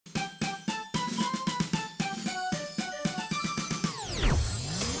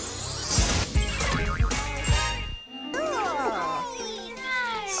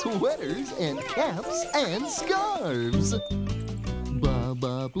sweaters and caps and scarves.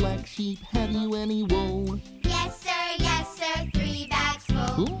 Baba Black Sheep, have you any wool? Yes, sir, 3 bags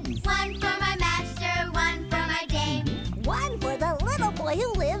full. Ooh. One for my master, one for my dame. One for the little boy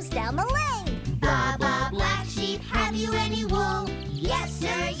who lives down the lane. Baba Black Sheep, have you any wool? Yes,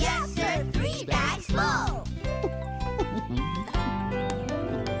 sir, 3 bags full.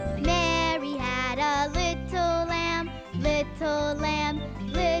 Mary had a little lamb, little lamb,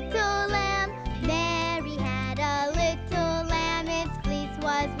 little lamb. Mary had a little lamb, its fleece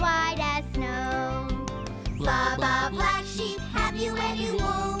was white as snow. Baba Black Sheep, have you any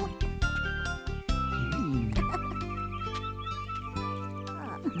wool?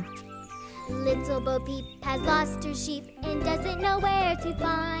 Little Bo Peep has lost her sheep and doesn't know where to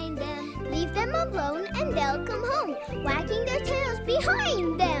find them. Leave them alone and they'll come home, wagging their tails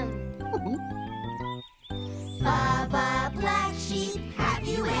behind them. Baba Black Sheep, have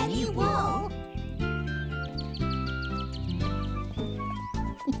you any wool?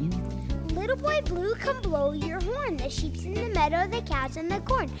 Little boy Blue, come blow your horn. The sheep's in the meadow, the cow's in the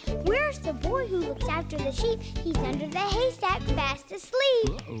corn. Where's the boy who looks after the sheep? He's under the haystack, fast asleep.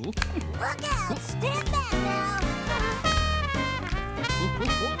 Uh-oh. Look out! Stand back now!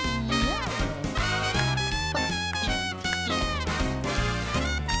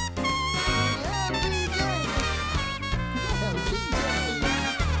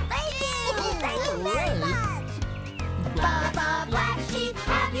 Thank you very much! Baba Black Sheep,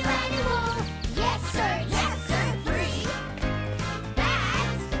 have you any wool? Yes, sir, 3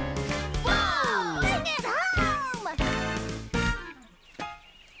 bags full. Bring it home!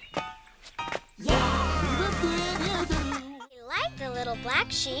 I like the little black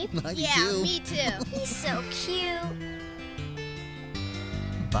sheep. I do. Me too. He's so cute.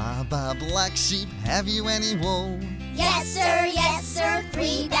 Baba Black Sheep, have you any wool? Yes, sir,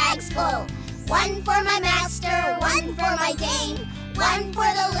 3 bags full. One for my master, one for my dame, one for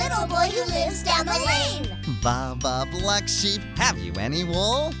the little boy who lives down the lane. Baba Black Sheep, have you any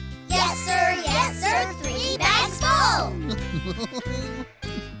wool? Yes, sir, 3 bags full.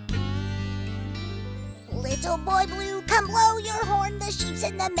 Little boy Blue, come blow your horn. The sheep's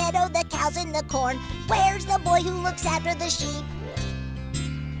in the meadow, the cow's in the corn. Where's the boy who looks after the sheep?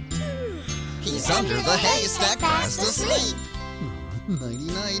 He's under the haystack, fast asleep.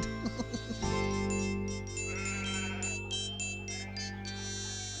 Nighty-night.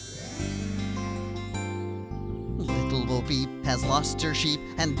 Little Bo Peep has lost her sheep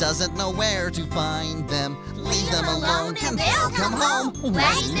and doesn't know where to find them. Leave them alone and they'll come home,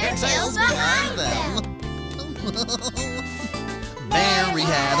 wagging their tails behind them. Mary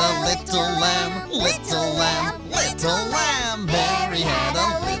had a little lamb, little lamb, little lamb. Mary had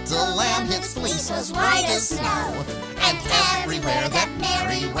a little lamb, its fleece was white as snow. And everywhere that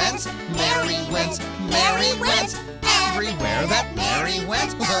Mary went, Mary went, Mary went. Everywhere that Mary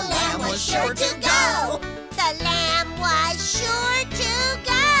went, the lamb was sure to go. The